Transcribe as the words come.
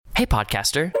Hey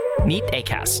podcaster, meet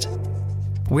Acast.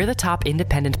 We're the top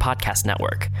independent podcast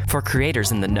network for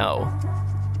creators in the know.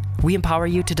 We empower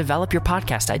you to develop your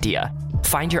podcast idea,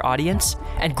 find your audience,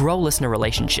 and grow listener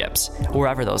relationships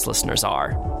wherever those listeners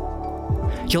are.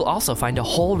 You'll also find a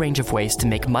whole range of ways to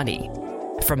make money,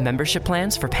 from membership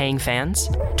plans for paying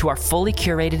fans to our fully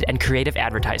curated and creative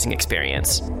advertising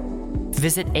experience.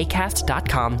 Visit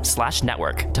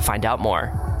acast.com/network to find out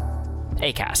more.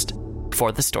 Acast,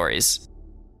 for the stories.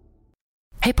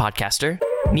 Hey podcaster,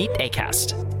 meet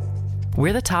Acast.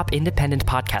 We're the top independent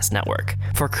podcast network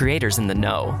for creators in the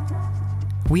know.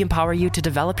 We empower you to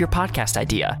develop your podcast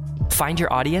idea, find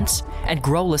your audience, and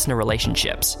grow listener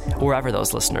relationships wherever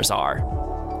those listeners are.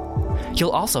 You'll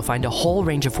also find a whole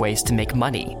range of ways to make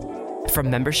money,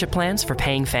 from membership plans for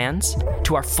paying fans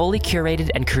to our fully curated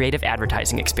and creative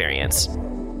advertising experience.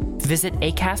 Visit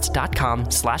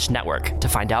acast.com/network to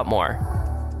find out more.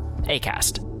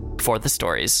 Acast, for the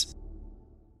stories.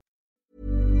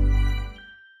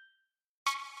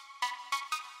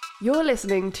 You're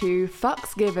listening to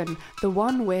Fucks Given, the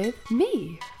one with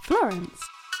me, Florence.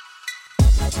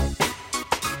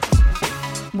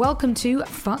 Welcome to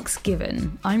Fucks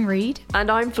Given. I'm Reed. And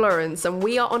I'm Florence, and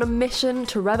we are on a mission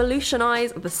to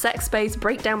revolutionise the sex space,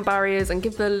 break down barriers, and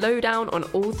give the lowdown on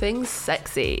all things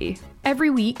sexy.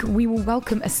 Every week, we will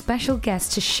welcome a special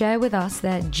guest to share with us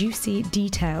their juicy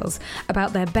details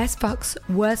about their best fucks,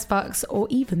 worst fucks, or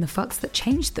even the fucks that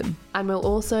changed them. And we'll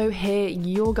also hear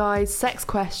your guys' sex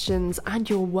questions and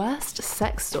your worst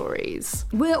sex stories.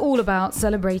 We're all about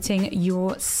celebrating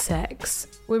your sex.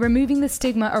 We're removing the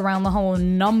stigma around the whole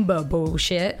number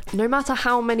bullshit. No matter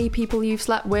how many people you've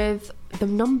slept with, the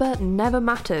number never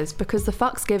matters because the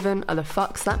fucks given are the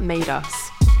fucks that made us.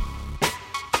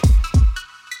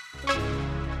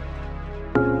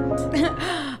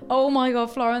 Oh my God,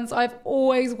 Florence, I've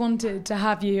always wanted to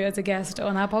have you as a guest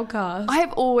on our podcast. I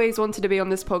have always wanted to be on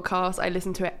this podcast. I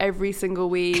listen to it every single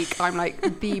week. I'm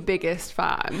like the biggest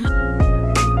fan.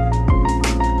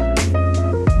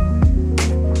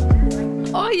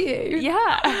 Are you?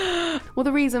 Yeah. Well,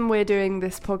 the reason we're doing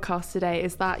this podcast today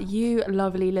is that you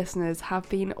lovely listeners have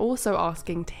been also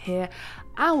asking to hear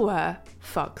our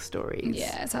fuck stories.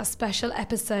 Yeah, it's our special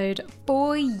episode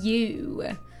for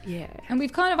you. Yeah. And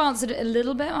we've kind of answered it a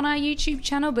little bit on our YouTube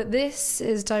channel, but this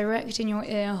is direct in your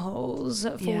ear holes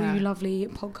for you lovely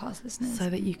podcast listeners. So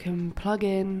that you can plug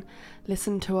in,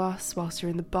 listen to us whilst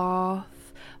you're in the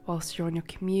bath, whilst you're on your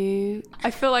commute. I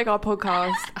feel like our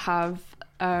podcasts have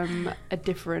a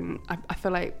different... I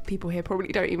feel like people here probably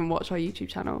don't even watch our YouTube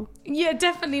channel. Yeah,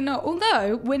 definitely not.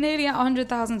 Although, we're nearly at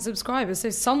 100,000 subscribers, so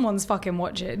someone's fucking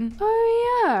watching.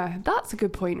 Oh, yeah. That's a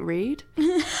good point, Reed.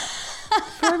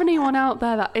 For anyone out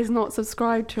there that is not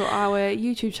subscribed to our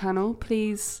YouTube channel,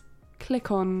 please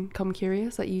click on Come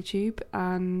Curious at YouTube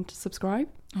and subscribe.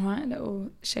 All right, a little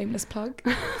shameless plug.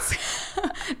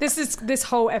 This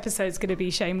whole episode's going to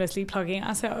be shamelessly plugging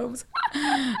ourselves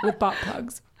with butt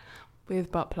plugs.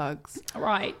 With butt plugs.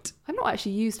 Right. I've not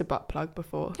actually used a butt plug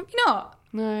before. Have you not?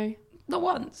 No. Not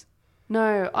once?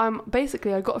 No,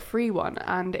 basically I got a free one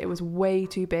and it was way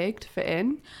too big to fit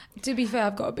in. To be fair,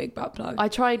 I've got a big butt plug. I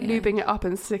tried lubing it up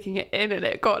and sticking it in and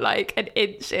it got like an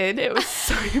inch in. It was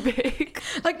so big.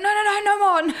 Like, no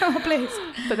more, please.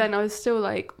 But then I was still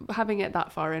like, having it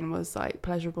that far in was like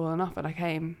pleasurable enough and I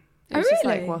came. It was just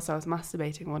like whilst I was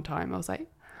masturbating one time, I was like,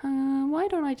 why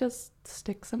don't I just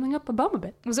stick something up a bum a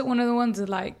bit? Was it one of the ones that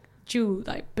like jeweled,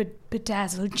 like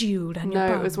bedazzled jeweled on your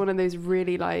bum? No, it was one of those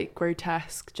really like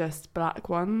grotesque, just black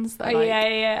ones that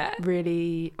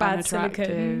really bad unattractive.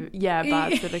 silicone. Yeah,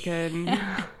 bad silicone.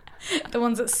 The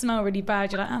ones that smell really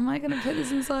bad. You're like, am I going to put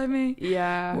this inside me?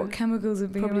 Yeah. What chemicals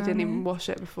have been Probably didn't around even wash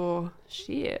it before.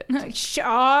 Shit.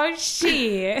 Oh,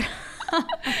 shit.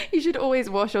 You should always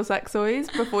wash your sex toys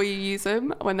before you use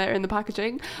them when they're in the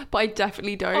packaging, but I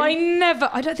definitely don't.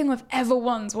 I don't think I've ever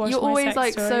once washed my sex toys. You're always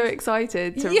like so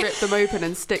excited to rip them open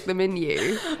and stick them in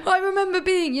you. I remember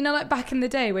being, like back in the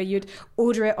day where you'd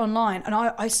order it online, and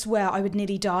I swear I would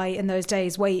nearly die in those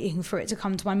days waiting for it to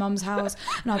come to my mum's house,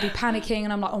 and I'd be panicking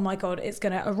and I'm like, oh my God, it's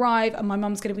going to arrive, and my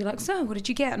mum's going to be like, so what did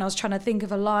you get? And I was trying to think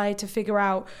of a lie to figure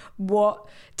out what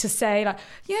to say, like,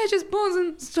 yeah, just bought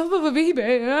some stuff off of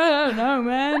eBay. I don't know,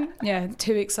 man. Yeah,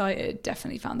 too excited.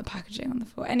 Definitely found the packaging on the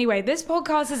floor. Anyway, this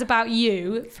podcast is about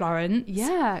you, Florence.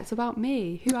 Yeah, it's about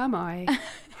me. Who am I?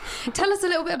 Tell us a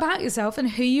little bit about yourself and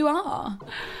who you are.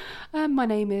 My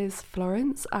name is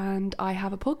Florence and I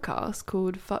have a podcast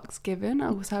called Fucks Given. I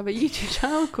also have a YouTube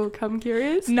channel called Come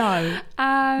Curious. No.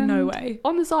 And no way.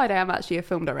 On the side, I am actually a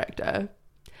film director,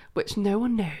 which no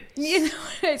one knows.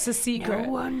 It's a secret. No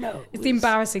one knows. It's the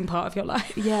embarrassing part of your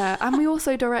life. Yeah, and we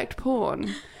also direct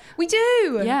porn. We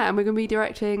do. Yeah, and we're going to be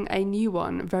directing a new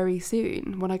one very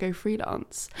soon when I go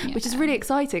freelance, which is really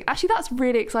exciting. Actually, that's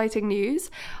really exciting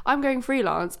news. I'm going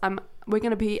freelance and we're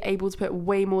going to be able to put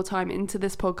way more time into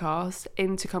this podcast,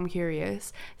 into Come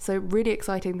Curious. So really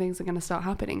exciting things are going to start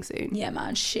happening soon. Yeah,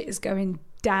 man, shit is going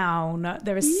down.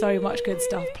 There is so much good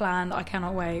stuff planned. I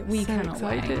cannot wait. We cannot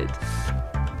wait.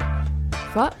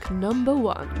 Fuck number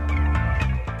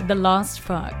 1. The last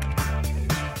fuck.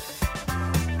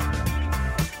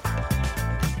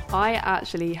 I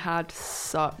actually had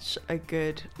such a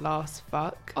good last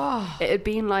fuck. Oh. It had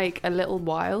been like a little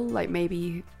while, like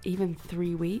maybe even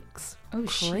 3 weeks. Oh,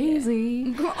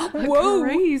 crazy. Shit. Whoa.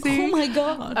 Crazy. Oh my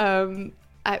God.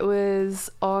 It was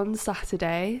on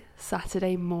Saturday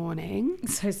morning.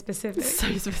 So specific.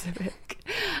 So specific.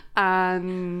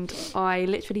 And I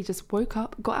literally just woke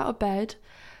up, got out of bed,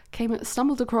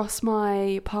 stumbled across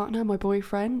my partner, my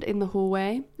boyfriend, in the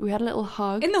hallway. We had a little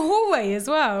hug. In the hallway as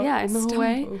well? Yeah, in the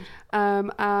hallway.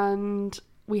 And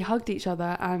we hugged each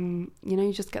other, and, you know,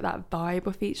 you just get that vibe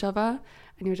of each other,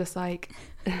 and you're just like,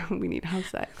 we need to have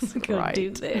sex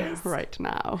right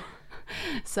now.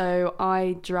 So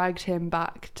I dragged him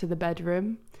back to the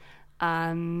bedroom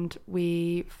and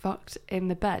we fucked in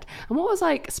the bed. And what was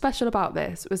like special about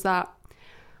this was that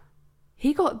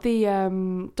he got the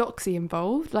doxy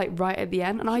involved like right at the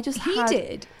end, and I just He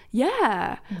did?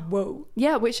 Yeah. Whoa.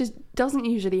 Yeah, which doesn't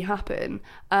usually happen.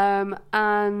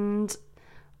 And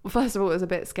first of all, it was a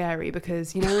bit scary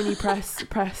because, you know, when you press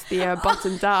the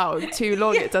button down too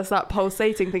long, it does that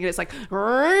pulsating thing, and it's like,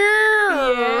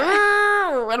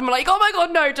 and I'm like, oh my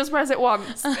God, no, just press it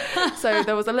once. So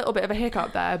there was a little bit of a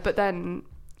hiccup there, but then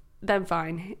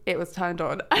fine, it was turned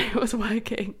on and it was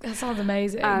working. That sounds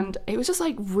amazing. And it was just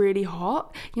like really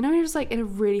hot, you know, he was like in a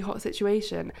really hot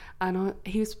situation, and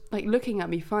he was like looking at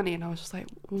me funny, and I was just like,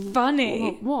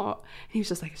 funny? What? And he was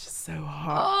just like, it's just so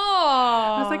hot.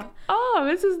 Oh. I was like, oh,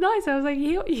 this is nice. I was like,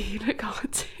 you look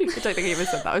hot too. I don't think he even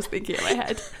said that. I was thinking in my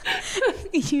head.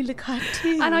 You look hot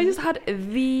too. And I just had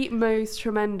the most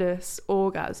tremendous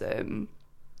orgasm.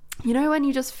 You know, when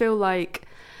you just feel like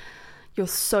you're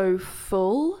so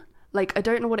full. Like, I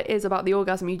don't know what it is about the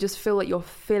orgasm. You just feel like you're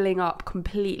filling up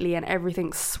completely and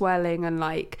everything's swelling and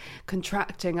like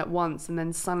contracting at once. And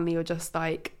then suddenly you're just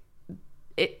like,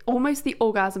 almost the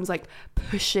orgasm's like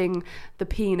pushing the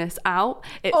penis out.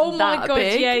 It's oh my that God,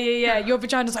 big. yeah. Your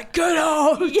vagina's like, get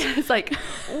out. Yeah, it's like,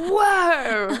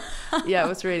 whoa. Yeah, it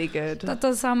was really good. That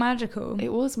does sound magical.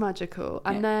 It was magical.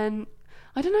 And then,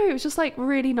 I don't know, it was just like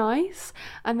really nice.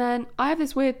 And then I have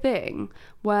this weird thing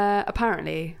where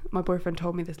apparently my boyfriend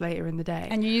told me this later in the day.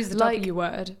 And you use the like, W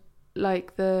word.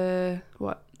 Like the,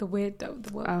 what? The weird,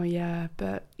 the word. Oh yeah,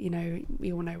 but you know,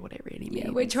 we all know what it really means.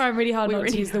 Yeah, we're trying really hard not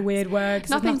to use the weird word.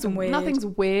 Nothing's weird. Nothing's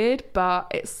weird, but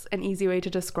it's an easy way to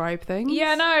describe things.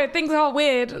 Yeah, no, things are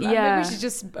weird. Yeah. Maybe we should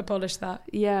just abolish that.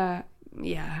 Yeah.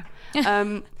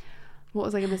 What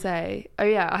was I going to say? Oh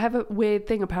yeah, I have a weird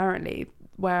thing apparently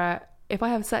where if I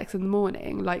have sex in the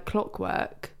morning, like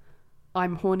clockwork,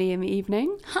 I'm horny in the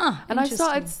evening. And I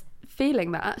started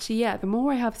feeling that actually, yeah, the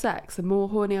more I have sex, the more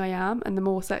horny I am and the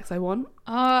more sex I want.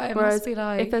 Oh, it Whereas must be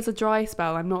like, if there's a dry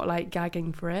spell, I'm not like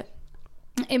gagging for it.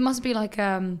 It must be like, you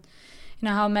know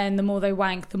how men, the more they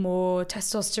wank, the more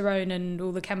testosterone and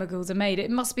all the chemicals are made.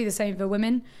 It must be the same for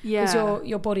women. Yeah. Because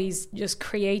your body's just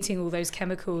creating all those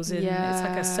chemicals, and it's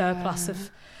like a surplus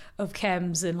of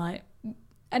chems, and like,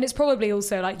 and it's probably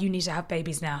also like, you need to have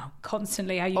babies now.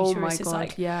 Constantly our uterus is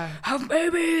like, have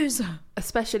babies.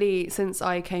 Especially since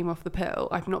I came off the pill.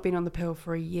 I've not been on the pill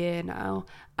for a year now.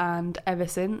 And ever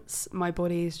since, my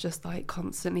body is just like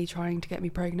constantly trying to get me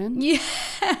pregnant. Yeah.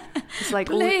 It's like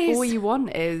all you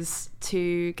want is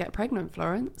to get pregnant,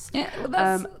 Florence. Yeah.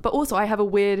 Well, but also I have a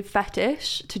weird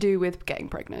fetish to do with getting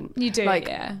pregnant. You do, like,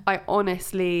 yeah. I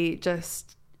honestly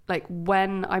just... like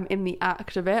when I'm in the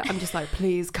act of it, I'm just like,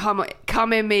 please come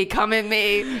in me.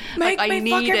 Make like, me I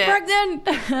need fucking it.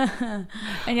 pregnant.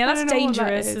 And yeah, that's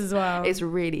dangerous as well. It's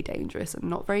really dangerous and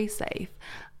not very safe.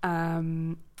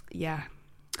 Yeah.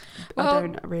 Well, I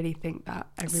don't really think that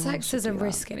everyone sex is a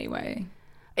risk anyway.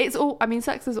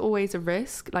 Sex is always a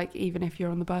risk. Like, even if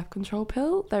you're on the birth control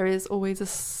pill, there is always a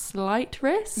slight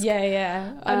risk.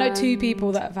 Yeah. I know 2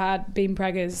 people that have been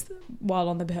preggers while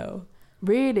on the pill.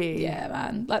 Really? Yeah,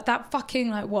 man. Like that fucking,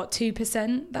 like, what,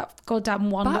 2%? That goddamn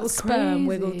one little sperm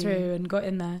wiggled through and got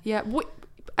in there. Yeah.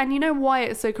 And you know why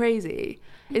it's so crazy?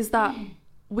 Is that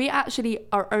we actually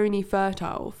are only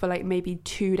fertile for like maybe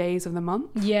 2 days of the month.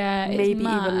 Yeah, it's maybe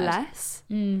mad. even less.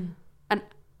 And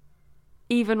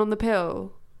even on the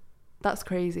pill, that's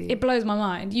crazy. It blows my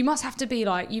mind. You must have to be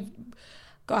like,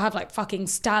 gotta have like fucking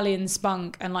stallion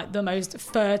spunk and like the most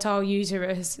fertile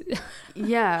uterus.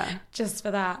 Yeah. Just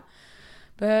for that.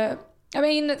 But I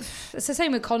mean, it's the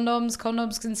same with condoms.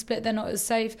 Condoms can split, they're not as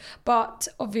safe. But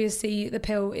obviously the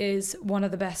pill is one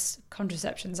of the best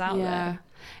contraceptions out there.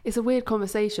 It's a weird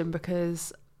conversation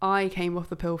because I came off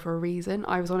the pill for a reason.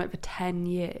 I was on it for 10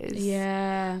 years.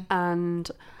 Yeah.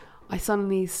 And I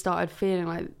suddenly started feeling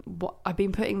like I've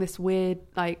been putting these weird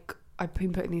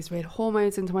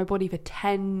hormones into my body for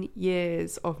 10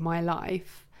 years of my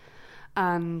life.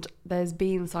 And there's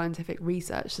been scientific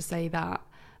research to say that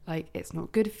like it's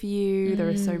not good for you. There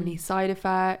are so many side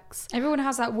effects. Everyone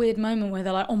has that weird moment where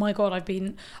they're like, oh my God, I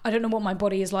don't know what my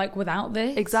body is like without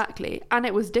this. Exactly. And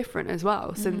it was different as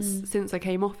well since I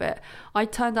came off it. I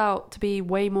turned out to be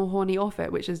way more horny off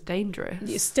it, which is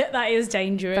dangerous. That is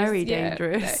dangerous. Very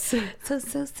dangerous.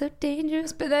 So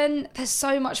dangerous. But then there's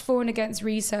so much for and against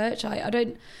research. I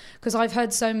don't, because I've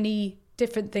heard so many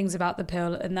different things about the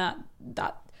pill, and that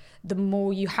the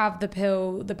more you have the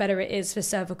pill, the better it is for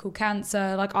cervical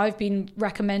cancer. Like I've been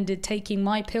recommended taking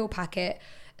my pill packet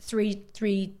 3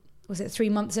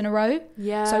 months in a row?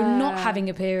 Yeah. So not having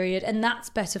a period, and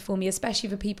that's better for me, especially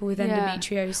for people with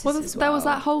endometriosis. Well, as well. There was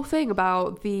that whole thing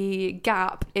about the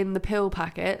gap in the pill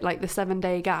packet, like the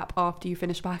 7-day gap after you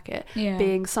finish packet,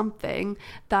 being something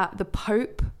that the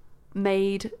Pope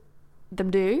made them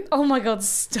do. Oh my God,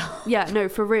 stop. Yeah, no,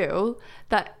 for real.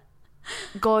 That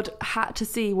God had to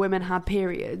see women had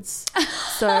periods.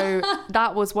 So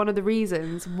that was one of the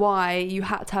reasons why you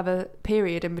had to have a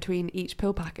period in between each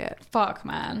pill packet. Fuck,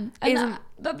 man. And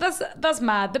that's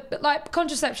mad. Like,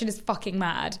 contraception is fucking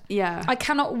mad. Yeah. I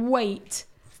cannot wait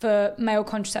for male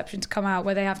contraception to come out,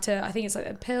 where they have to, I think it's like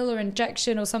a pill or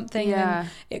injection or something, yeah, and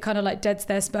it kind of like deads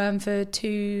their sperm for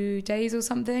 2 days or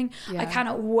something. Yeah. I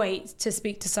cannot wait to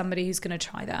speak to somebody who's going to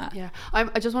try that. Yeah,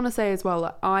 I just want to say as well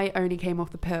that I only came off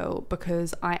the pill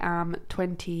because I am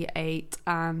 28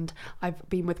 and I've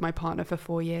been with my partner for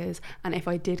 4 years, and if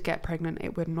I did get pregnant,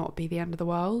 it would not be the end of the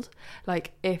world.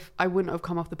 Like, if I wouldn't have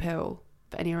come off the pill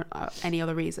for any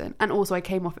other reason, and also I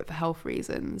came off it for health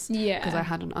reasons, because I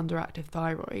had an underactive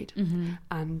thyroid,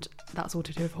 and that's all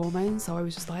to do with hormones. So I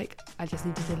was just like, I just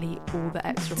need to delete all the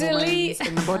extra hormones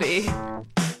in the body.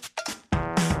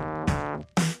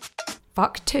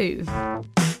 Fuck 2.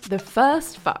 The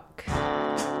first fuck.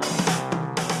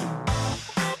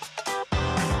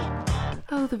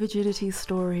 Oh, the virginity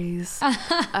stories.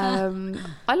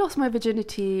 I lost my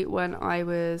virginity when I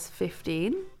was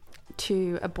 15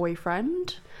 to a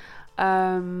boyfriend.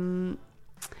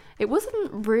 It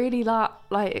wasn't really that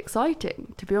like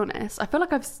exciting, to be honest. I feel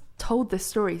like I've told this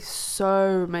story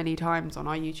so many times on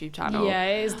our YouTube channel. Yeah,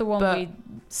 it is the one we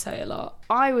say a lot.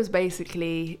 I was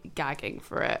basically gagging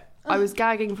for it. I was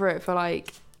gagging for it for like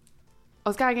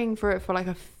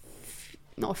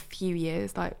not a few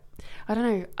years, like I don't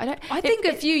know. I think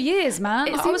a few years, man.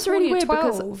 It like, seems really weird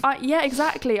 12. because yeah,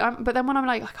 exactly. But then when I'm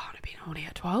like, I can't have been horny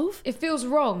at 12. It feels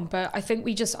wrong, but I think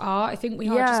we just are. I think we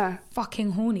are just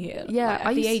fucking horny at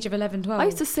the age of 11, 12. I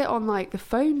used to sit on like the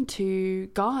phone to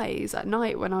guys at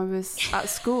night when I was at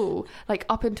school, like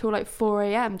up until like 4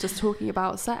 a.m. just talking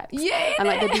about sex. Yeah. And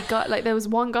like there'd be like there was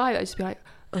one guy that would just be like,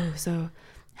 oh, so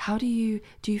how do you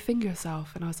finger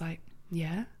yourself? And I was like,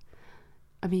 yeah.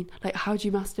 I mean, like, how do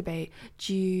you masturbate?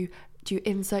 Do you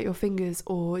insert your fingers,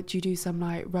 or do you do some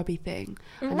like rubby thing?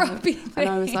 And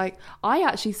I was like, I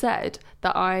actually said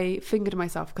that I fingered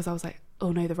myself because I was like,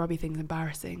 oh no, the rubby thing's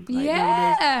embarrassing. Like,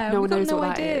 no one knows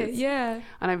what that is. Yeah.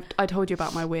 And I told you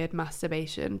about my weird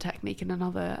masturbation technique in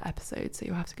another episode, so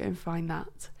you'll have to go and find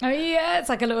that. Oh yeah, it's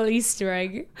like a little Easter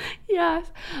egg.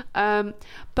 Yes.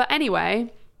 But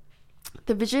anyway,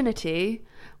 the virginity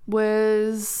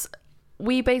was,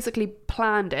 we basically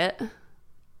planned it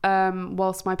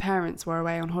whilst my parents were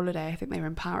away on holiday. I think they were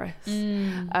in Paris.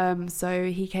 So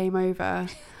he came over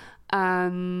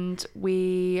and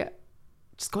we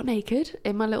just got naked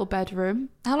in my little bedroom.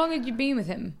 How long had you been with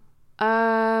him?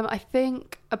 I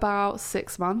think about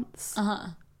 6 months.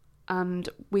 And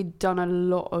we'd done a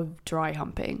lot of dry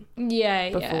humping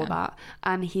before that,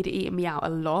 and he'd eaten me out a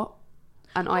lot.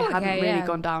 And I hadn't really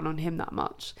gone down on him that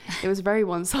much. It was very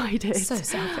one-sided. So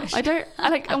selfish.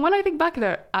 And when I think back at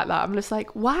that, I'm just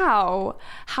like, wow,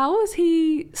 how was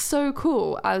he so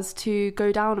cool as to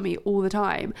go down on me all the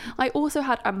time? I also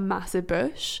had a massive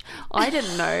bush. I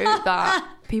didn't know that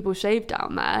people shaved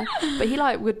down there, but he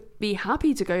like would be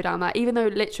happy to go down there, even though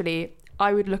literally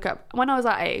I would look at, when I was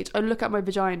that age, I'd look at my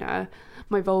vagina,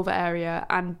 my vulva area,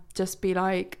 and just be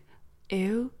like,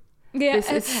 ew. Yeah.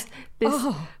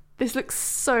 This looks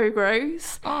so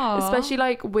gross. Aww. Especially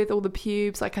like with all the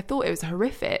pubes. Like I thought it was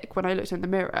horrific when I looked in the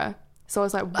mirror. So I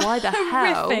was like, why the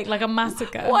hell? Horrific, like a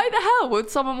massacre. Why the hell would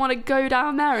someone want to go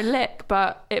down there and lick?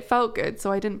 But it felt good,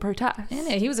 so I didn't protest.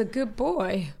 Yeah, he was a good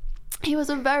boy. He was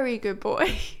a very good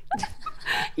boy.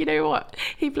 You know what?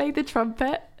 He played the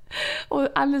trumpet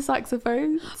and the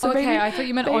saxophone. So Okay, maybe, I thought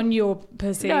you meant on your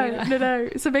pussy. No.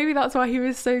 So maybe that's why he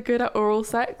was so good at oral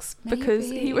sex, because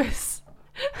Maybe. he was...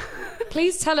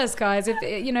 Please tell us, guys, if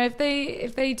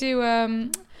they do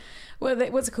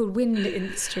what's it called, wind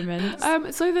instruments.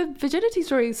 So the virginity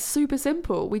story is super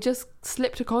simple. We just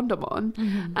slipped a condom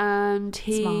on, and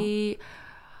he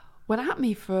went at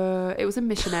me for... It was a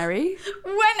missionary.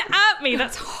 Went at me.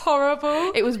 That's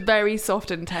horrible. It was very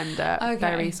soft and tender. Okay.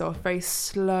 Very soft, very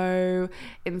slow,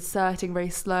 inserting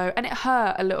very slow, and it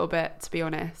hurt a little bit, to be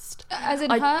honest. As in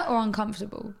hurt or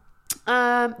uncomfortable?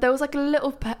 There was like a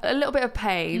little bit of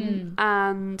pain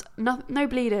and no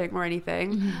bleeding or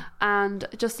anything, and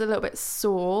just a little bit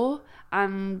sore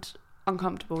and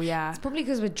uncomfortable. Yeah, It's probably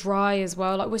because we're dry as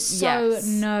well. Like, we're so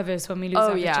nervous when we lose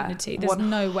our virginity. There's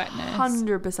no wetness.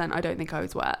 100%. I don't think I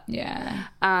was wet. Yeah.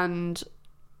 And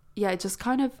yeah, it just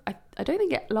kind of... I don't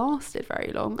think it lasted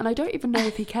very long, and I don't even know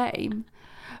if he came.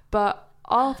 But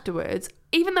afterwards,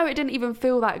 even though it didn't even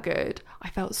feel that good, I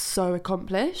felt so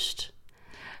accomplished.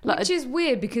 Which is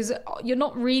weird, because you're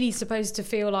not really supposed to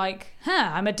feel like,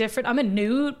 I'm a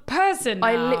new person now.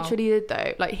 I literally did,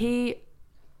 though. Like,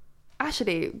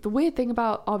 actually, the weird thing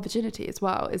about our virginity as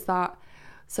well is that,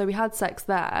 so we had sex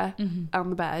there on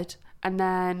the bed, and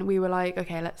then we were like,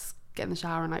 okay, let's get in the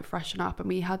shower and like freshen up, and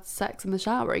we had sex in the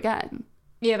shower again.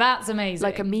 Yeah, that's amazing.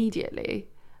 Like, immediately.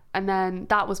 And then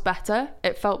that was better.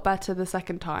 It felt better the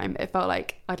second time. It felt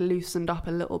like I'd loosened up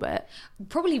a little bit.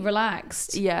 Probably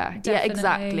relaxed. Yeah, Definitely. yeah,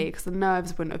 exactly. Because the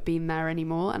nerves wouldn't have been there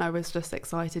anymore, and I was just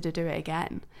excited to do it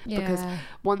again. Yeah. Because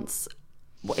once,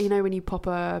 you know, when you pop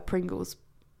a Pringles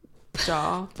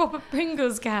jar, Pop a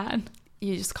Pringles can.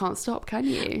 you just can't stop, can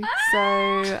you?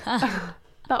 So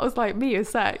that was like me with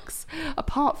sex.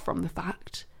 Apart from the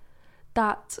fact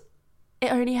that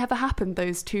it only ever happened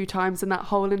those 2 times in that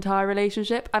whole entire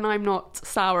relationship, and I'm not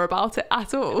sour about it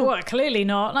at all. Well, clearly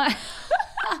not.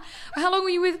 How long were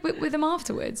you with him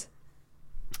afterwards?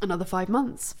 Another 5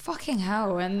 months. Fucking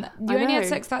hell. And you I only had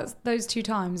know. sex those 2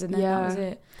 times, and then that was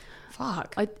it.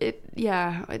 Fuck.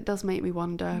 It does make me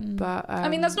wonder, but I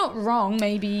mean, that's not wrong.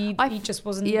 Maybe he just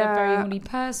wasn't a very horny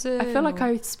person. I feel like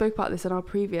I spoke about this in our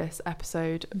previous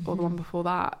episode, or the one before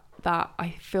that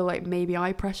I feel like maybe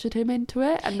I pressured him into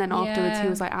it, and then afterwards he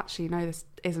was like, actually no, this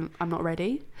isn't, I'm not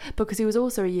ready, because he was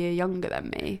also a year younger than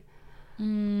me.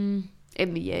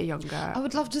 In the year younger. I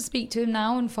would love to speak to him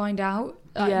now and find out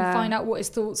and find out what his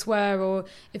thoughts were, or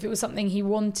if it was something he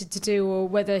wanted to do, or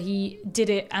whether he did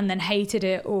it and then hated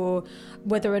it, or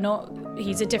whether or not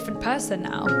he's a different person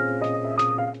now.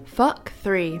 Fuck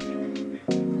 3.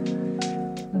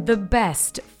 The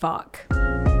best fuck.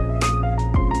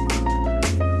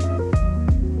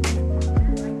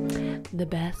 The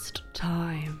best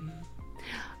time.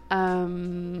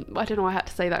 I don't know, I had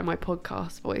to say that in my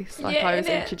podcast voice, like I was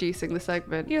introducing the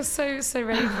segment. You're so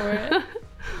ready for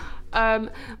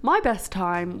it. My best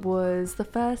time was the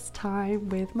first time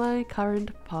with my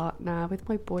current partner, with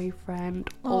my boyfriend,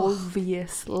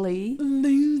 obviously.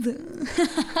 Loser.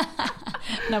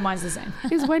 No, mine's the same.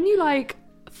 Is when you like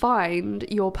find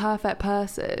your perfect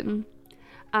person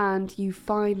and you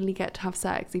finally get to have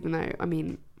sex, even though, I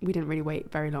mean, we didn't really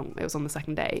wait very long. It was on the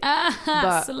second date.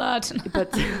 Slut.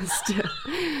 But still.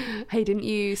 Hey, didn't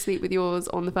you sleep with yours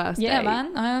on the first date? Yeah,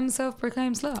 man. I am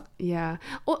self-proclaimed slut. Yeah.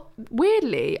 Well,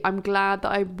 weirdly, I'm glad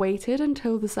that I waited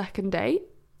until the second date.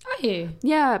 Are you?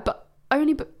 Yeah, but I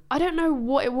don't know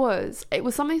what it was. It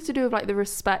was something to do with like the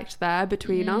respect there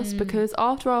between us, because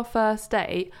after our first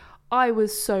date, I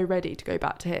was so ready to go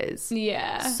back to his.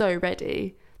 Yeah. So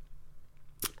ready.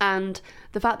 And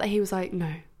the fact that he was like,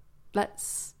 no,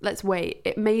 let's wait.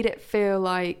 It made it feel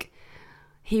like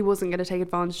he wasn't going to take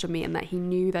advantage of me, and that he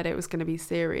knew that it was going to be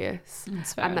serious,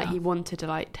 and that he wanted to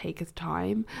like take his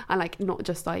time and like not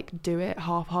just like do it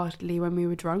half-heartedly when we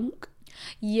were drunk.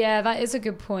 Yeah, that is a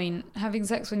good point. Having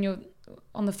sex when you're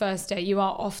on the first date, you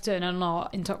are often a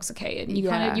lot intoxicated. You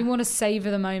want to savor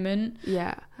the moment.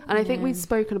 Yeah. And I think we've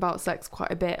spoken about sex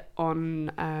quite a bit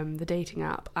on the dating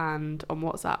app and on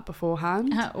WhatsApp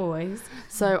beforehand. Always.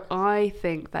 So I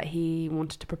think that he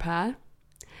wanted to prepare.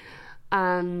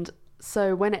 And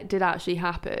so when it did actually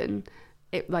happen,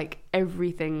 it like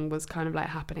everything was kind of like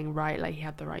happening right. Like he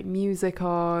had the right music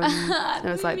on.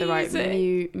 There was like the right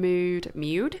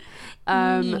mood.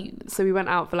 So we went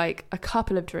out for like a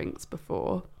couple of drinks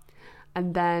before.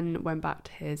 and then went back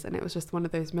to his, and it was just one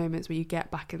of those moments where you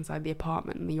get back inside the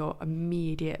apartment and you're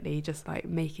immediately just like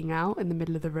making out in the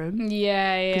middle of the room.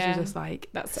 Yeah. Because you're just like,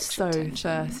 that's so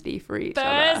thirsty for each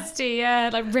other. Thirsty, yeah.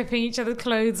 Like ripping each other's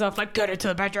clothes off, like, get into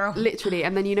the bedroom. Literally.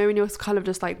 And then, you know, when you're kind of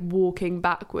just like walking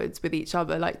backwards with each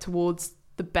other, like towards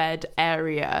the bed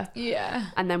area. Yeah.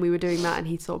 And then we were doing that and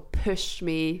he sort of pushed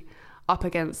me up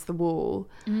against the wall.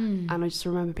 And I just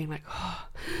remember being like, oh,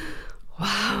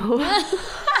 wow.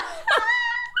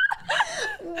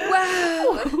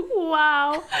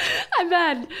 Wow. And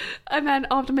then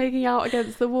after making out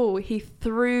against the wall, he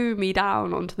threw me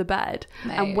down onto the bed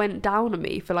and went down on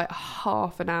me for like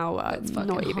half an hour. That's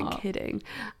not even hot. kidding.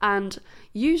 And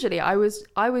usually I was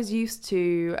used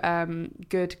to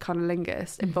good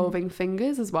cunnilingus involving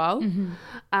fingers as well.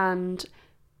 And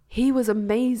he was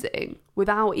amazing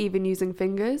without even using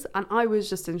fingers, and I was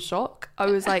just in shock. I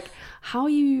was like, how are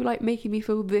you like making me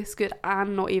feel this good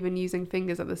and not even using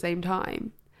fingers at the same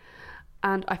time?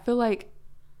 And I feel like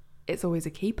it's always a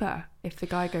keeper if the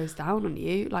guy goes down on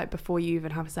you, like before you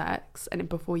even have sex and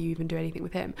before you even do anything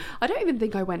with him. I don't even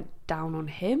think I went down on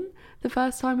him the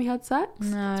first time we had sex.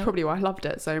 No. That's probably why I loved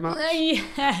it so much.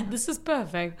 Yeah, this is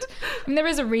perfect. I mean, there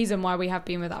is a reason why we have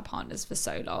been with our partners for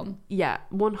so long. Yeah,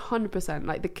 100%.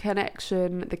 Like the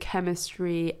connection, the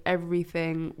chemistry,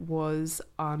 everything was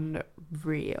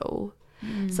unreal.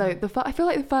 So I feel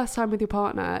like the first time with your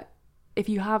partner, if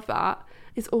you have that,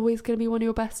 it's always going to be one of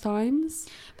your best times.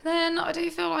 But then I do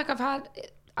feel like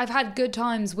I've had good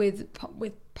times with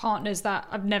partners that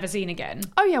I've never seen again.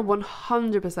 Oh yeah,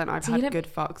 100%. I've So had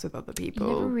good fucks with other people.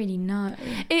 You never really know.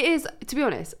 It is, to be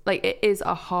honest, like it is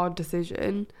a hard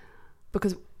decision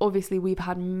because obviously we've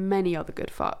had many other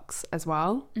good fucks as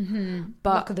well.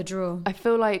 But Luck of the draw. I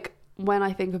feel like when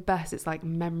I think of best, it's like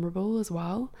memorable as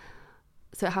well.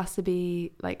 So it has to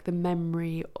be like the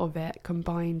memory of it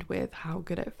combined with how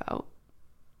good it felt.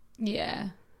 Yeah.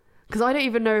 Because I don't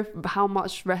even know how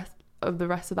much of the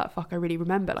rest of that fuck I really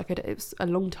remember. Like it was a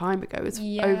long time ago. It was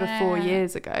over 4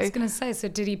 years ago. I was going to say, so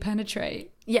did he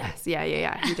penetrate? Yes,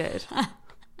 yeah, he did.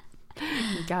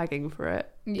 I'm gagging for it.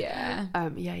 Yeah.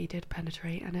 Yeah, he did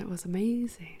penetrate and it was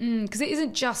amazing. Because it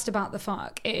isn't just about the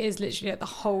fuck. It is literally like the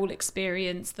whole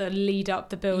experience, the lead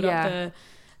up, the build up,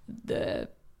 the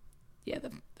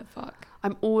fuck.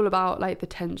 I'm all about like the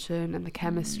tension and the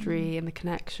chemistry and the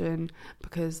connection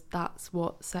because that's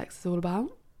what sex is all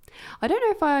about. I don't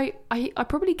know if I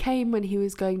probably came when he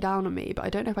was going down on me, but I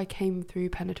don't know if I came through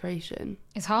penetration.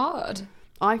 It's hard.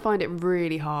 I find it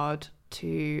really hard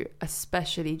to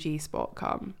especially G-spot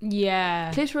come.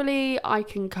 Yeah. Literally, I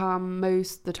can come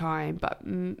most of the time, but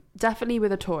definitely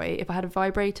with a toy. If I had a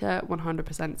vibrator,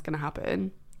 100% it's going to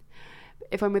happen.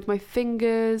 If I'm with my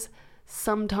fingers,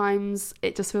 sometimes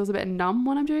it just feels a bit numb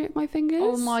when I'm doing it with my fingers.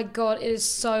 Oh my god, it is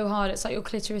so hard. It's like your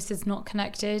clitoris is not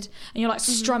connected and you're like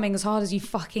strumming as hard as you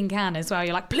fucking can as well.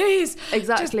 You're like, please,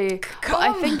 exactly. Come.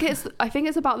 But I think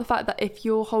it's about the fact that if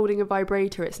you're holding a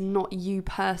vibrator, it's not you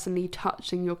personally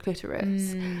touching your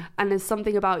clitoris, and there's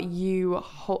something about you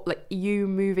you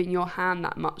moving your hand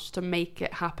that much to make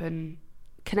it happen,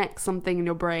 connect something in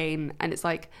your brain, and it's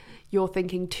like you're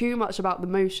thinking too much about the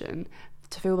motion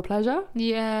to feel the pleasure.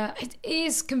 Yeah, it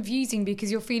is confusing because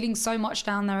you're feeling so much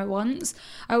down there at once.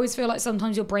 I always feel like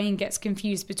sometimes your brain gets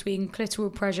confused between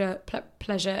clitoral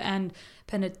pleasure and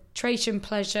penetration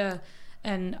pleasure,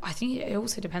 and I think it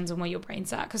also depends on where your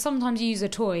brain's at, because sometimes you use a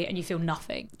toy and you feel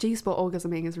nothing. G-spot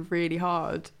orgasming is really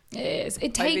hard. It is.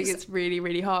 It takes, I think it's really,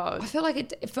 really hard. I feel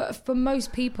like for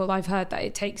most people, I've heard that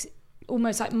it takes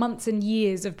almost like months and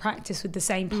years of practice with the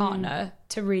same partner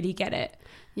to really get it.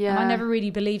 Yeah. And I never really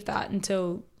believed that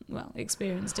until,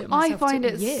 experienced it myself. I find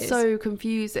it years. so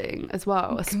confusing as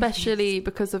well, especially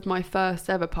because of my first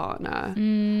ever partner,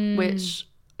 which,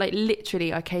 like,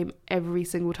 literally I came every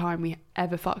single time we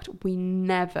ever fucked. We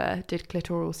never did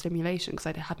clitoral stimulation because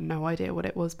I had no idea what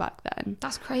it was back then.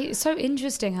 That's crazy. It's so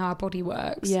interesting how our body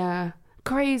works. Yeah.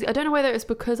 Crazy. I don't know whether it's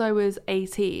because I was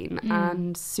 18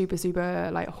 and super, super,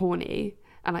 like, horny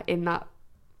and, like, in that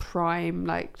prime,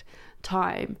 like,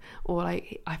 time, or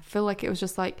like I feel like it was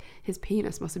just like his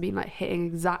penis must have been like hitting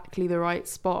exactly the right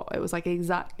spot. It was like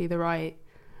exactly the right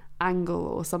angle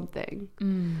or something.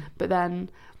 But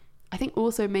then I think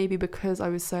also maybe because I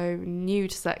was so new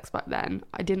to sex back then,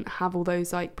 I didn't have all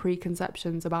those like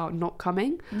preconceptions about not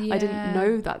coming. I didn't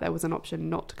know that there was an option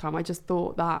not to come. I just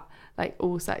thought that like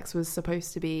all sex was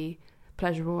supposed to be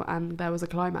pleasurable and there was a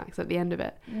climax at the end of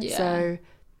it. So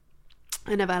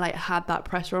I never like had that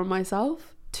pressure on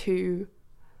myself to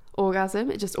orgasm.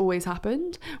 It just always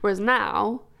happened. Whereas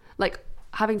now, like,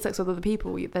 having sex with other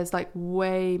people, there's like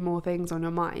way more things on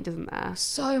your mind, isn't there?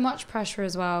 So much pressure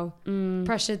as well.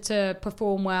 Pressure to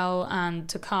perform well and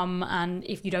to come, and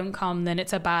if you don't come then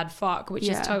it's a bad fuck, which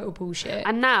is total bullshit.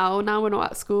 And now we're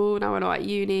not at school, now we're not at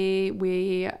uni,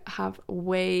 we have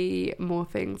way more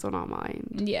things on our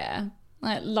mind. Yeah,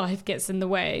 like life gets in the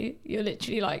way. You're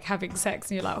literally like having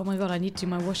sex and you're like, oh my god, I need to do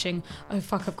my washing. Oh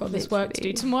fuck, I've got this work to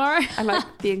do tomorrow. And like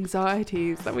the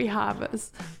anxieties that we have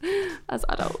as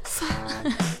adults.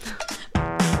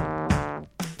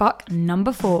 Fuck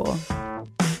number 4.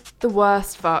 The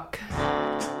worst fuck.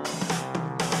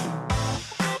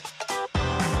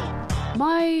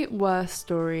 My worst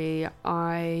story,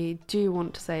 I do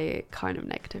want to say kind of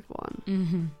negative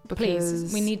one. Because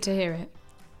Please, we need to hear it.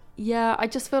 Yeah, I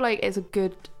just feel like it's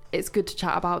good to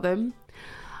chat about them.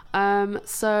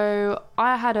 So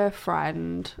I had a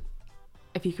friend,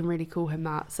 if you can really call him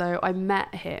that. So I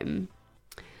met him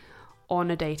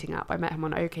on a dating app. I met him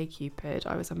on OK Cupid.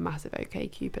 I was a massive OK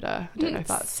Cupider. I don't know if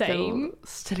that still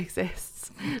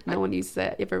exists. No one uses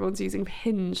it. Everyone's using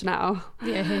Hinge now.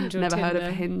 Yeah, Hinge or Never Tinder. heard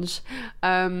of Hinge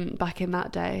back in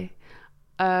that day.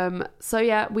 So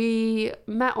yeah, we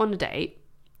met on a date.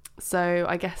 So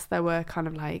I guess there were kind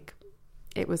of like,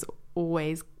 it was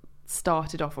always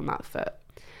started off on that foot.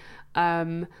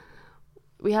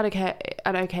 We had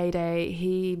an okay day.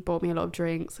 He bought me a lot of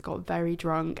drinks. I got very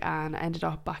drunk and ended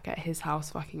up back at his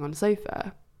house fucking on a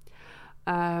sofa.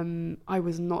 I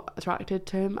was not attracted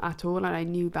to him at all, and I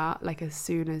knew that like as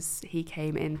soon as he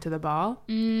came into the bar.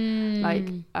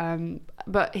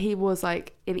 But he was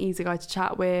like an easy guy to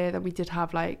chat with, and we did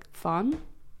have like fun.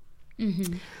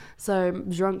 So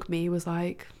drunk me was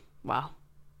like, well,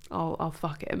 I'll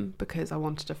fuck him because I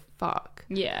wanted to fuck.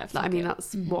 Yeah, I mean,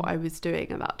 that's what I was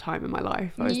doing at that time in my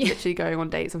life. I was literally going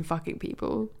on dates and fucking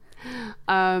people.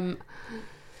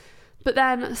 But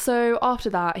then, so after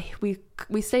that, we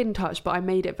stayed in touch, but I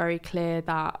made it very clear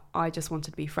that I just wanted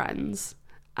to be friends.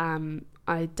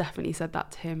 I definitely said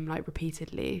that to him like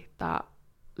repeatedly, that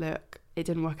look, it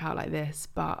didn't work out like this,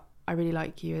 but I really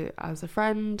like you as a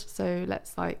friend, so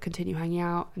let's like continue hanging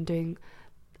out and doing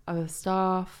other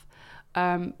stuff.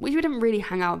 We didn't really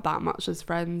hang out that much as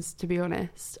friends, to be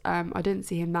honest. I didn't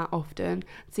see him that often.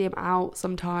 See him out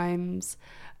sometimes.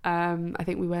 I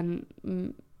think we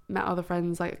met other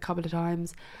friends like a couple of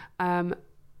times. And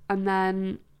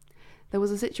then there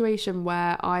was a situation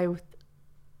where I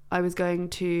was going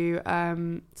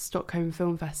to Stockholm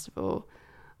Film Festival.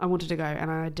 I wanted to go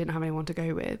and I didn't have anyone to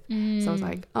go with. So I was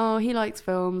like, oh, he likes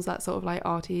films, that sort of like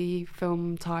arty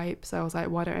film type. So I was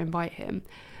like, why don't I invite him?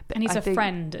 But and he's a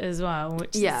friend as well,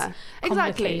 which is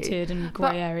complicated and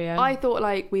grey area. I thought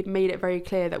like we'd made it very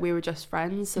clear that we were just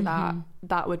friends, so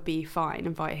that would be fine,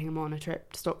 inviting him on a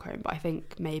trip to Stockholm. But I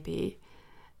think maybe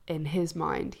in his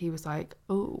mind he was like,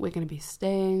 oh, we're going to be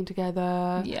staying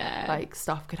together, like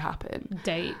stuff could happen.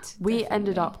 Date. We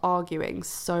ended up arguing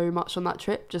so much on that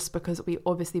trip just because we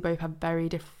obviously both had very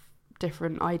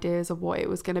different ideas of what it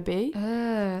was going to be.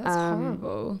 That's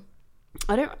horrible.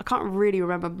 I can't really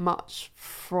remember much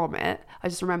from it. I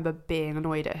just remember being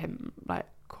annoyed at him like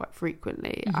quite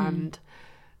frequently, and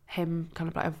him kind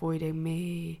of like avoiding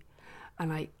me, and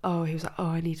like, oh, he was like, oh,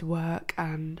 I need to work,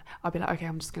 and I'll be like, okay,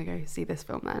 I'm just gonna go see this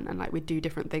film then, and like we'd do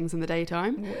different things in the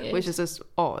daytime. Weird. Which is just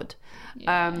odd.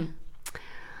 But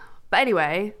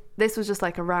anyway, this was just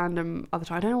like a random other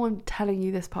time. I don't know why I'm telling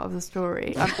you this part of the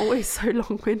story. I'm always so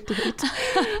long-winded.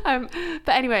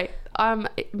 But anyway,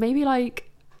 maybe like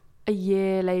a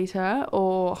year later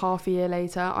or half a year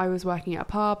later, I was working at a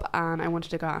pub and I wanted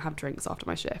to go out and have drinks after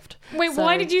my shift. Wait,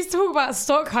 why did you talk about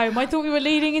Stockholm? I thought we were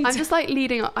leading into... I'm just like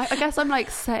leading... I guess I'm like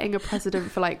setting a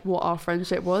precedent for like what our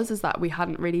friendship was, is that we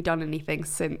hadn't really done anything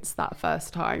since that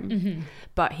first time.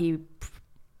 But he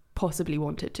possibly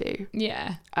wanted to.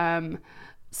 Yeah.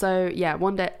 So yeah,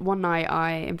 one night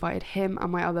I invited him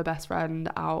and my other best friend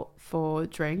out for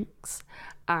drinks,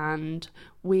 and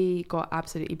we got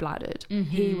absolutely bladdered.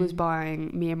 He was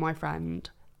buying me and my friend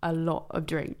a lot of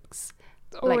drinks.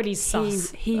 Already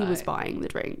sus. He was buying the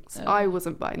drinks. I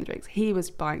wasn't buying the drinks. He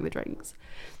was buying the drinks.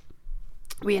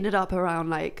 We ended up around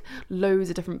like loads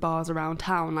of different bars around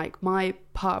town. Like my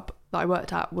pub that I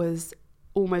worked at was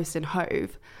almost in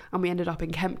Hove, and we ended up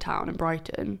in Kemp Town in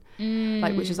Brighton,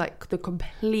 like, which is like the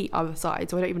complete other side.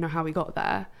 So I don't even know how we got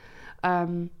there.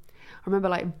 I remember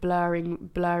like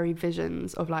blurry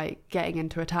visions of like getting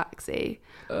into a taxi,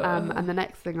 and the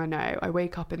next thing I know, I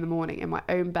wake up in the morning in my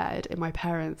own bed in my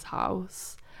parents'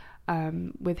 house,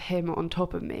 with him on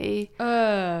top of me,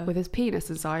 with his penis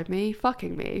inside me,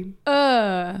 fucking me.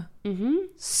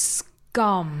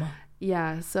 Scum.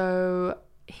 Yeah. So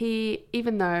he,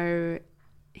 even though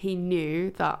he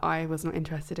knew that I was not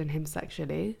interested in him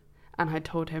sexually, and I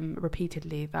told him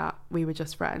repeatedly that we were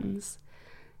just friends.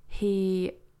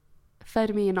 He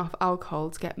fed me enough alcohol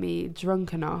to get me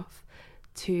drunk enough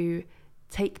to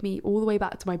take me all the way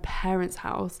back to my parents'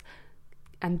 house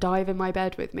and dive in my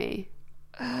bed with me.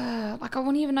 Like, I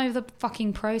won't even know the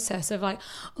fucking process of like,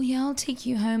 oh yeah, I'll take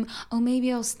you home. Oh,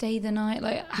 maybe I'll stay the night.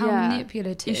 Like, how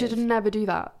manipulative. You should never do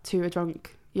that to a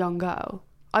drunk young girl.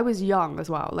 I was young as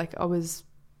well. Like, I was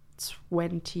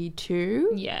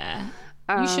 22. Yeah.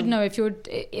 You should know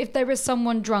if there is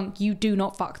someone drunk, you do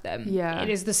not fuck them. Yeah. It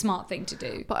is the smart thing to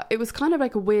do. But it was kind of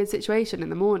like a weird situation in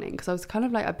the morning because I was kind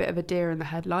of like a bit of a deer in the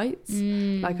headlights.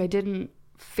 Like, I didn't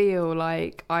feel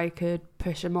like I could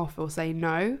push him off or say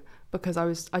no, because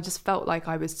I just felt like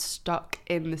I was stuck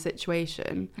in the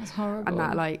situation. That's horrible. And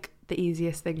that, like, the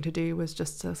easiest thing to do was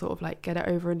just to sort of like get it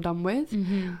over and done with.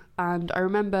 And I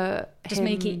remember just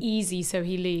make it easy so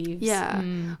he leaves. Yeah.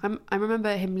 I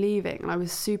remember him leaving, and I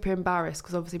was super embarrassed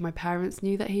because obviously my parents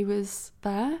knew that he was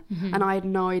there, and I had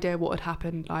no idea what had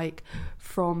happened, like,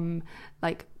 from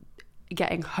like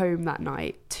getting home that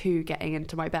night to getting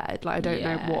into my bed. Like, I don't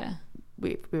know what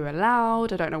we were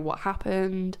allowed. I don't know what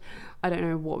happened. I don't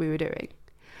know what we were doing.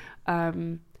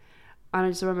 And I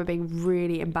just remember being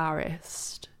really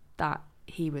embarrassed that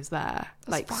he was there.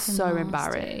 That's like, so nasty.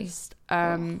 embarrassed.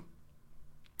 And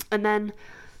then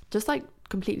just like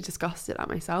completely disgusted at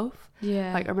myself.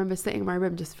 Yeah. Like, I remember sitting in my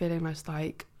room just feeling just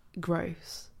like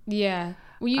gross. Yeah.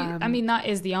 Well, I mean, that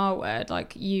is the R word.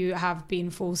 Like, you have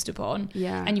been forced upon.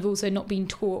 Yeah. And you've also not been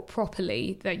taught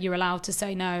properly that you're allowed to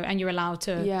say no and you're allowed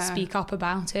to speak up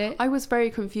about it. I was very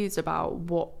confused about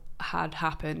what had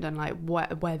happened and like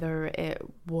whether it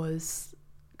was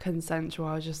consensual.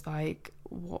 I was just like,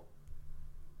 what?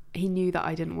 He knew that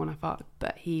I didn't want to fuck,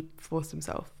 but he forced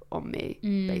himself on me,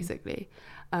 basically.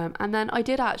 And then I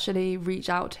did actually reach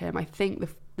out to him, I think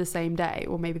the same day,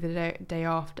 or maybe the day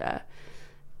after,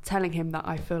 telling him that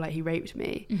I feel like he raped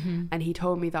me. And he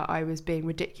told me that I was being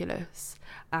ridiculous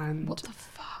and What the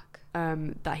fuck?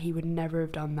 That he would never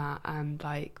have done that, and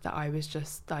like that I was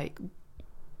just like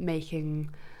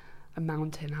making a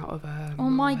mountain out of a Oh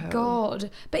my molehill.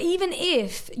 God. But even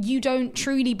if you don't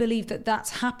truly believe that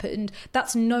that's happened,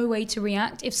 that's no way to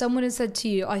react. If someone has said to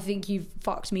you, I think you've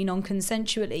fucked me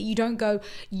non-consensually, you don't go,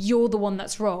 you're the one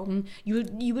that's wrong. You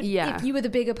would if you were the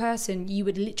bigger person, you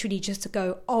would literally just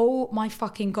go, oh my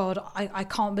fucking God, I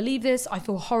can't believe this. I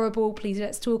feel horrible. Please,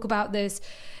 let's talk about this.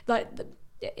 Like,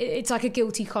 it's like a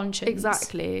guilty conscience.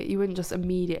 Exactly. You wouldn't just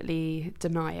immediately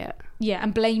deny it. Yeah,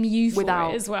 and blame you for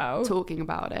without it as well. talking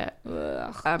about it.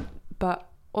 But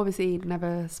obviously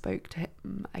never spoke to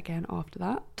him again after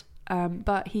that.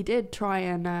 But he did try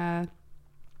and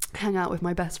hang out with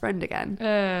my best friend again,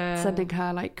 sending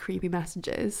her like creepy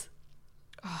messages.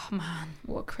 Oh man,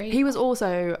 what creep. He was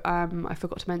also, I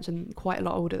forgot to mention, quite a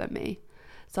lot older than me.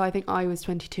 So I think I was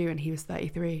 22 and he was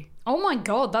 33. Oh my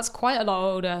God, that's quite a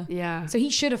lot older. Yeah. So he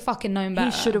should have fucking known better.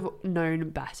 He should have known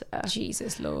better.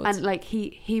 Jesus Lord. And like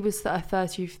he was a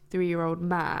 33-year-old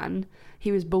man.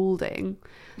 He was balding.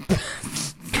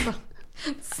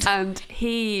 And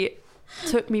he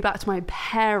took me back to my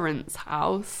parents'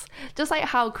 house. Just like,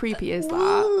 how creepy is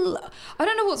that? I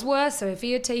don't know what's worse though, if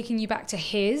he had taken you back to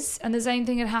his and the same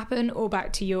thing had happened, or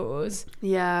back to yours.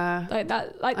 Yeah. Like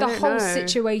that, like the whole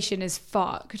situation is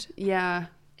fucked. Yeah.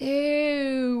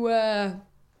 Ew. I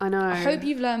know. I hope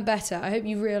you've learned better. I hope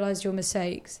you've realised your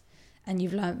mistakes and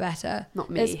you've learned better.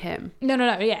 Not me, him. No,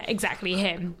 yeah, exactly,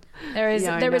 him.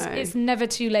 It's never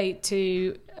too late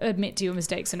to admit to your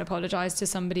mistakes and apologise to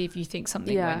somebody if you think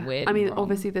something went weird. I mean, wrong.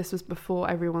 obviously this was before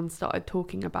everyone started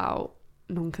talking about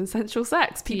non-consensual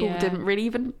sex. People didn't really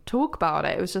even talk about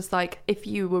it. It was just like, if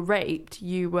you were raped,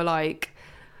 you were like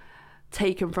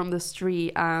taken from the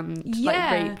street and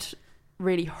like raped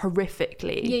really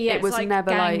horrifically. Yeah, it was like never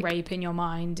gang like rape in your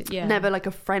mind. Yeah, never like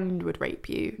a friend would rape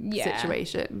you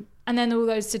situation. And then all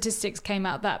those statistics came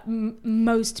out that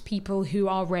most people who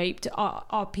are raped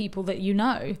are people that you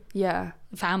know. Yeah.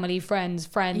 Family, friends.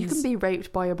 You can be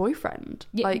raped by a boyfriend.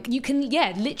 Yeah, like, you can,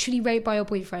 literally raped by your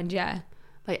boyfriend, Like,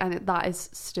 and that is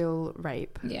still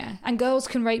rape. Yeah. And girls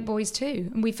can rape boys too.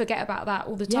 And we forget about that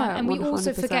all the time. Yeah, and we 100%.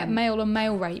 also forget male on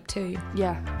male rape too.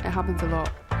 Yeah, it happens a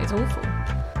lot. It's awful.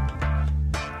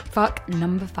 Fuck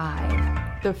number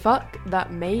 5. The fuck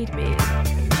that made me.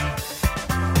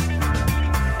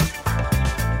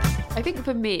 I think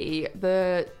for me,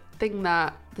 the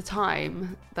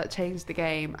time that changed the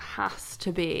game has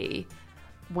to be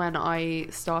when I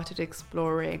started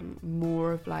exploring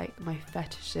more of like my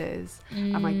fetishes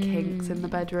and my kinks in the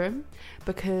bedroom,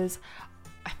 because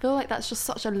I feel like that's just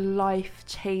such a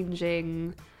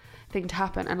life-changing thing to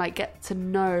happen, and like get to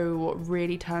know what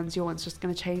really turns you on. It's just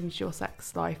going to change your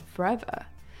sex life forever.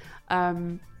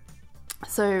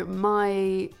 So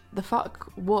the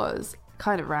fuck was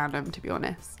kind of random, to be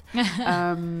honest.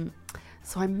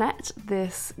 So I met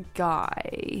this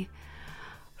guy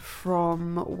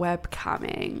from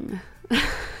webcamming.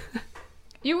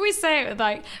 You always say it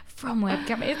like, from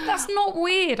webcamming. That's not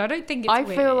weird. I don't think it's weird.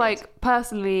 I feel like,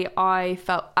 personally,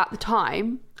 at the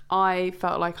time, I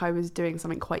felt like I was doing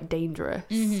something quite dangerous.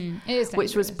 Mm-hmm. It is dangerous.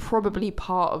 Which was probably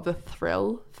part of the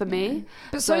thrill for me.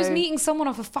 But so is meeting someone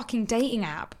off a fucking dating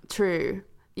app. True.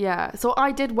 Yeah. So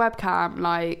I did webcam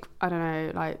like, I don't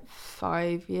know, like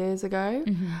 5 years ago.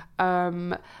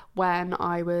 Mm-hmm. When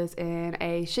I was in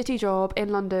a shitty job in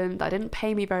London that didn't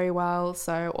pay me very well.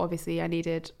 So obviously I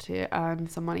needed to earn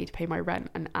some money to pay my rent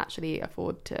and actually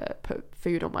afford to put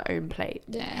food on my own plate.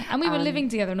 Yeah. And we were living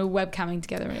together and all webcamming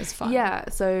together, and it was fun. Yeah.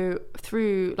 So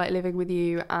through like living with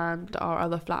you and our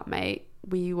other flatmate,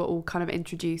 we were all kind of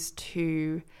introduced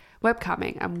to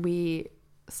webcamming, and we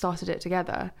started it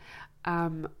together.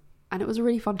 And it was a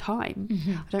really fun time.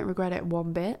 Mm-hmm. I don't regret it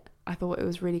one bit. I thought it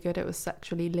was really good. It was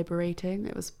sexually liberating.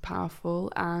 It was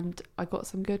powerful, and I got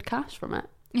some good cash from it.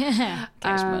 Yeah,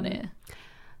 cash money.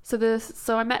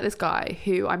 So I met this guy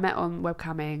who I met on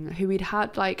webcamming, who we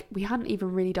hadn't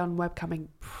even really done webcamming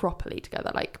properly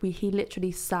together. Like he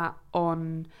literally sat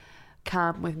on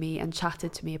cam with me and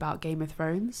chatted to me about Game of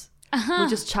Thrones. We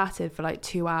just chatted for like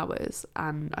 2 hours,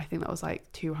 and I think that was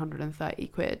like 230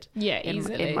 quid. Yeah,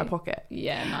 easily in my pocket.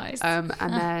 Yeah, nice. And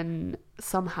then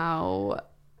somehow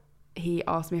he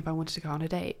asked me if I wanted to go on a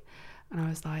date, and I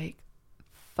was like,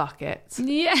 fuck it.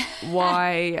 Yeah.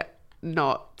 Why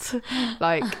not?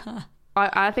 Like,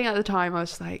 I think at the time I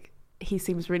was just like, he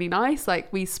seems really nice.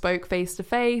 Like, we spoke face to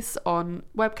face on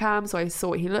webcam, so I saw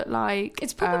what he looked like.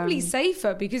 It's probably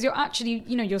safer because you're actually,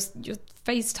 you're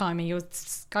FaceTiming, you're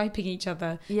Skyping each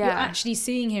other. Yeah. You're actually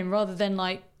seeing him rather than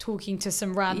like talking to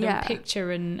some random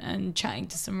picture and chatting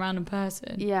to some random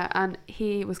person. Yeah, and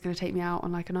he was going to take me out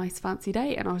on like a nice fancy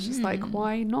date, and I was just like,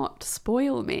 why not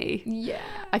spoil me? Yeah.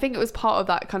 I think it was part of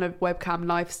that kind of webcam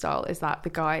lifestyle, is that the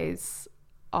guys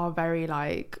are very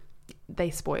like, they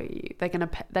spoil you.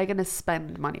 They're gonna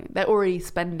spend money. They're already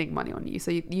spending money on you, so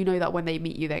you know that when they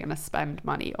meet you, they're gonna spend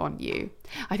money on you.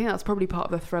 I think that's probably part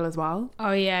of the thrill as well.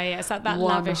 Oh yeah, it's like that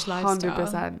lavish lifestyle.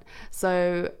 100%.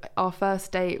 So our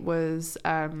first date was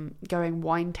going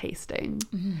wine tasting,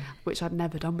 which I'd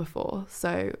never done before.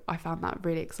 So I found that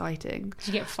really exciting. Did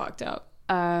you get fucked up?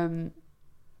 Yeah,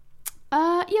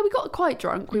 we got quite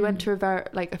drunk. We went to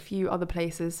a few other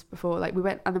places before. Like we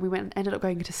ended up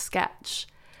going to Sketch.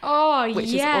 Oh,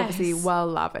 which is obviously well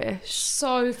lavish.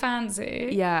 So fancy.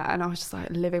 Yeah, and I was just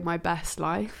like living my best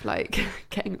life, like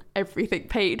getting everything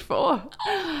paid for.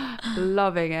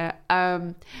 Loving it.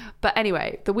 But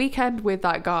anyway, the weekend with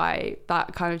that guy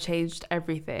that kind of changed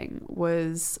everything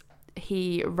was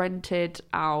he rented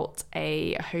out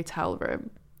a hotel room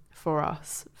for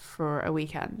us for a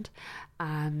weekend,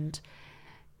 and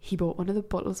he bought one of the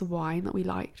bottles of wine that we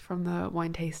liked from the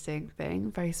wine tasting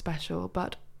thing, very special.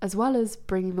 But as well as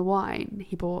bringing the wine,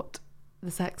 he bought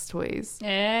the sex toys,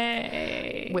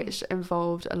 which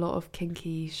involved a lot of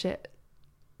kinky shit,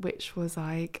 which was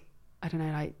like, I don't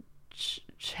know, like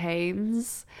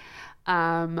chains,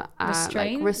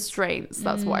 restraints.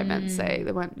 That's what I meant to say.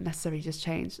 They weren't necessarily just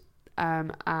chains,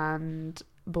 and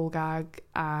ball gag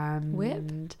and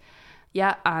whip.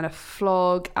 Yeah, and a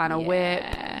flog and a whip,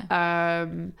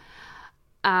 and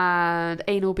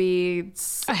anal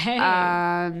beads,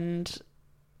 and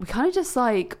we kind of just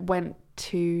like went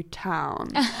to town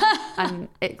and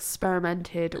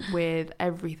experimented with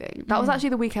everything. That was actually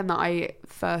the weekend that I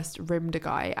first rimmed a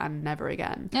guy, and never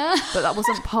again. But that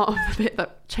wasn't part of the bit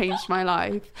that changed my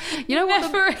life. You know what?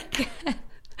 Never again.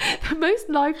 The most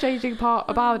life-changing part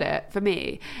about it for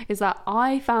me is that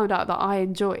I found out that I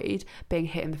enjoyed being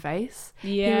hit in the face.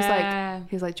 Yeah.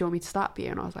 He was like, do you want me to slap you?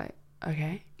 And I was like,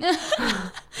 okay.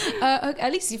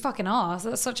 At least you fucking asked.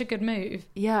 That's such a good move.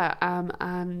 Yeah.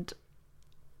 And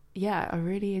yeah, I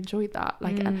really enjoyed that.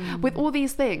 Like, and with all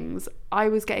these things, I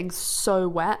was getting so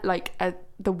wet, like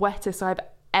the wettest I've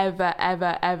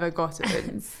ever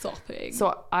gotten. Sopping.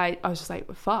 So I was just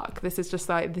like, fuck, this is just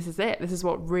like, this is it. This is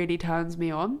what really turns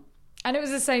me on. And it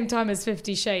was the same time as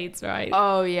 50 Shades, right?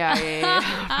 Oh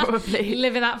yeah, probably.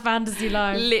 Living that fantasy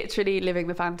life. Literally living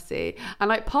the fantasy. And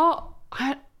like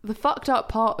the fucked up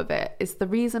part of it is, the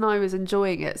reason I was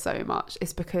enjoying it so much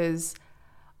is because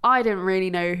I didn't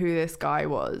really know who this guy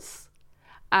was,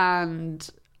 and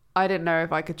I didn't know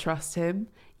if I could trust him.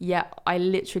 Yet I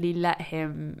literally let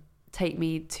him take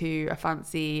me to a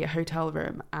fancy hotel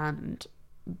room and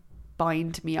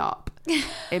bind me up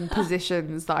in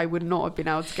positions that I would not have been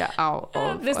able to get out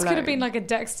of. This alone. could have been like a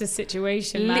Dexter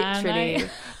situation, man. Literally.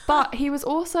 But he was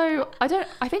also, I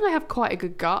think I have quite a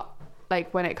good gut,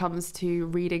 like when it comes to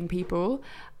reading people,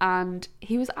 and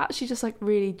he was actually just like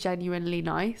really genuinely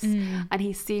nice, and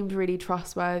he seemed really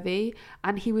trustworthy,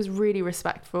 and he was really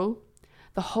respectful.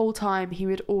 The whole time he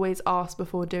would always ask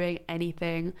before doing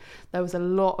anything. There was a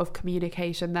lot of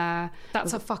communication there.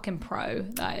 That's a fucking pro,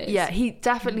 that is. Yeah, he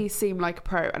definitely seemed like a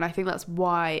pro, and I think that's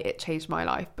why it changed my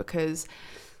life, because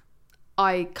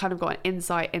I kind of got an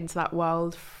insight into that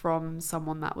world from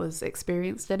someone that was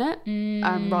experienced in it,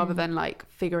 rather than like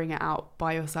figuring it out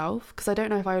by yourself, because I don't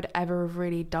know if I would ever have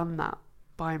really done that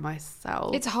by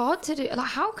myself. It's hard to do.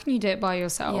 Like, how can you do it by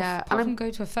yourself? Yeah, apart from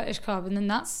go to a fetish club, and then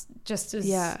that's just as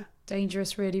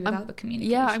dangerous, really, without the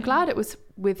communication. Yeah, I'm glad it was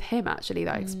with him actually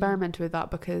that I experimented with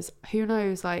that, because who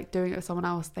knows, like doing it with someone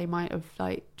else, they might have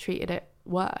like treated it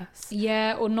worse.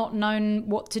 Yeah, or not known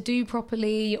what to do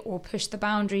properly, or push the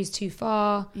boundaries too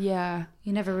far. Yeah,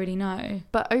 you never really know.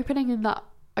 But opening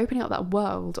up that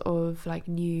world of like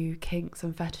new kinks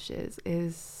and fetishes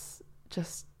is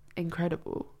just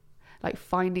incredible. Like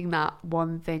finding that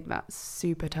one thing that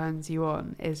super turns you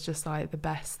on is just like the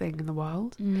best thing in the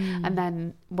world. And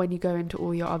then when you go into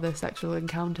all your other sexual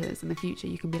encounters in the future,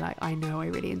 you can be like, I know I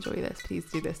really enjoy this, please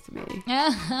do this to me.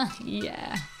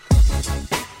 Yeah.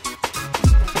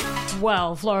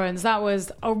 Well, Florence, that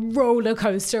was a roller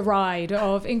coaster ride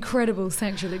of incredible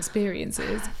sexual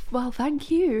experiences. Well,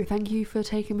 thank you. Thank you for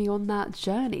taking me on that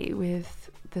journey with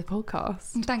the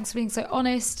podcast. And thanks for being so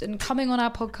honest and coming on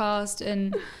our podcast.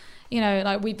 And, you know,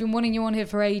 like, we've been wanting you on here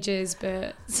for ages,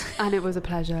 but... And it was a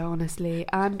pleasure, honestly.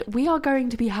 And we are going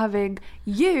to be having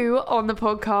you on the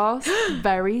podcast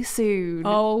very soon.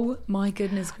 Oh, my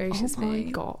goodness gracious me. Oh, my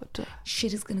God.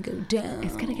 Shit is going to go down.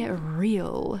 It's going to get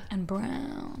real. And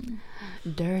brown.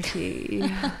 Dirty.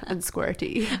 And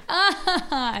squirty.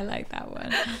 I like that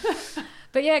one.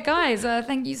 But yeah, guys,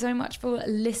 thank you so much for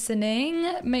listening.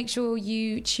 Make sure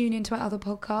you tune into our other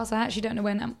podcasts. I actually don't know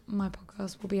when my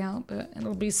podcast will be out, but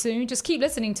it'll be soon. Just keep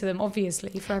listening to them,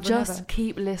 obviously, forever and ever. Just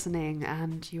keep listening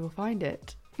and you will find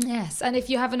it. Yes, and if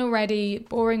you haven't already,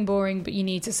 boring, but you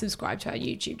need to subscribe to our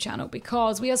YouTube channel,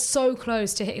 because we are so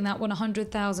close to hitting that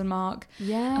 100,000 mark.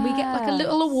 Yeah. And we get like a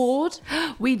little award.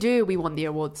 We do. We want the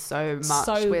award so much.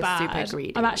 So We're bad. super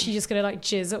greedy. I'm actually just going to like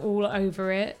jizz all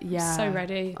over it. Yeah. So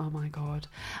ready. Oh my God.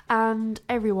 And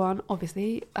everyone,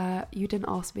 obviously, you didn't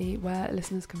ask me where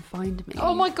listeners can find me.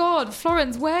 Oh my God,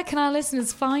 Florence, where can our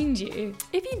listeners find you?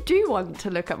 If you do want to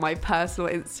look at my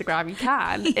personal Instagram, you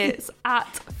can. It's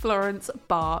at Florence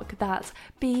Bark. That's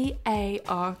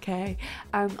BARK. And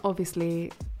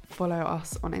obviously follow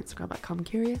us on Instagram at Come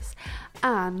Curious,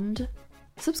 and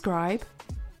subscribe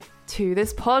to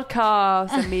this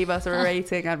podcast and leave us a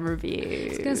rating and review. I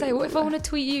was going to say, what if I want to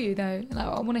tweet you though? Like,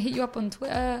 I want to hit you up on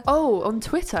Twitter. Oh, on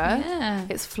Twitter? Yeah.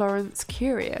 It's Florence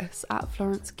Curious, at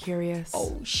Florence Curious.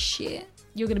 Oh shit.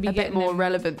 You're going to be a bit more them.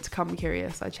 relevant to Come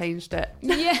Curious. I changed it.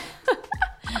 Yeah.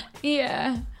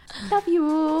 Yeah. Love you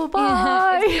all. Bye.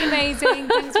 Yeah, it's been amazing.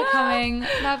 Thanks for coming.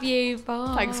 Love you.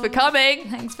 Bye. Thanks for coming.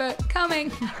 Thanks for coming.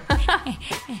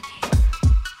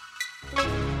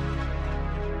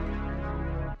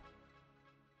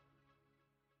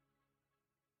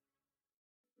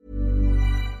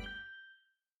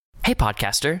 Hey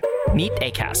podcaster, meet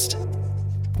Acast.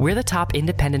 We're the top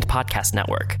independent podcast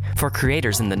network for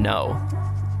creators in the know.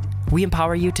 We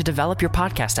empower you to develop your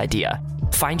podcast idea,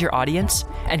 find your audience,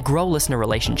 and grow listener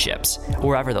relationships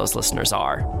wherever those listeners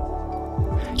are.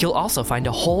 You'll also find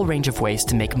a whole range of ways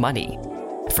to make money,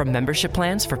 from membership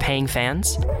plans for paying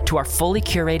fans to our fully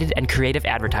curated and creative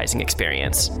advertising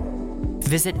experience.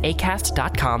 Visit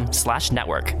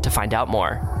acast.com/network to find out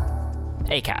more.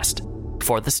 Acast,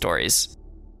 for the stories.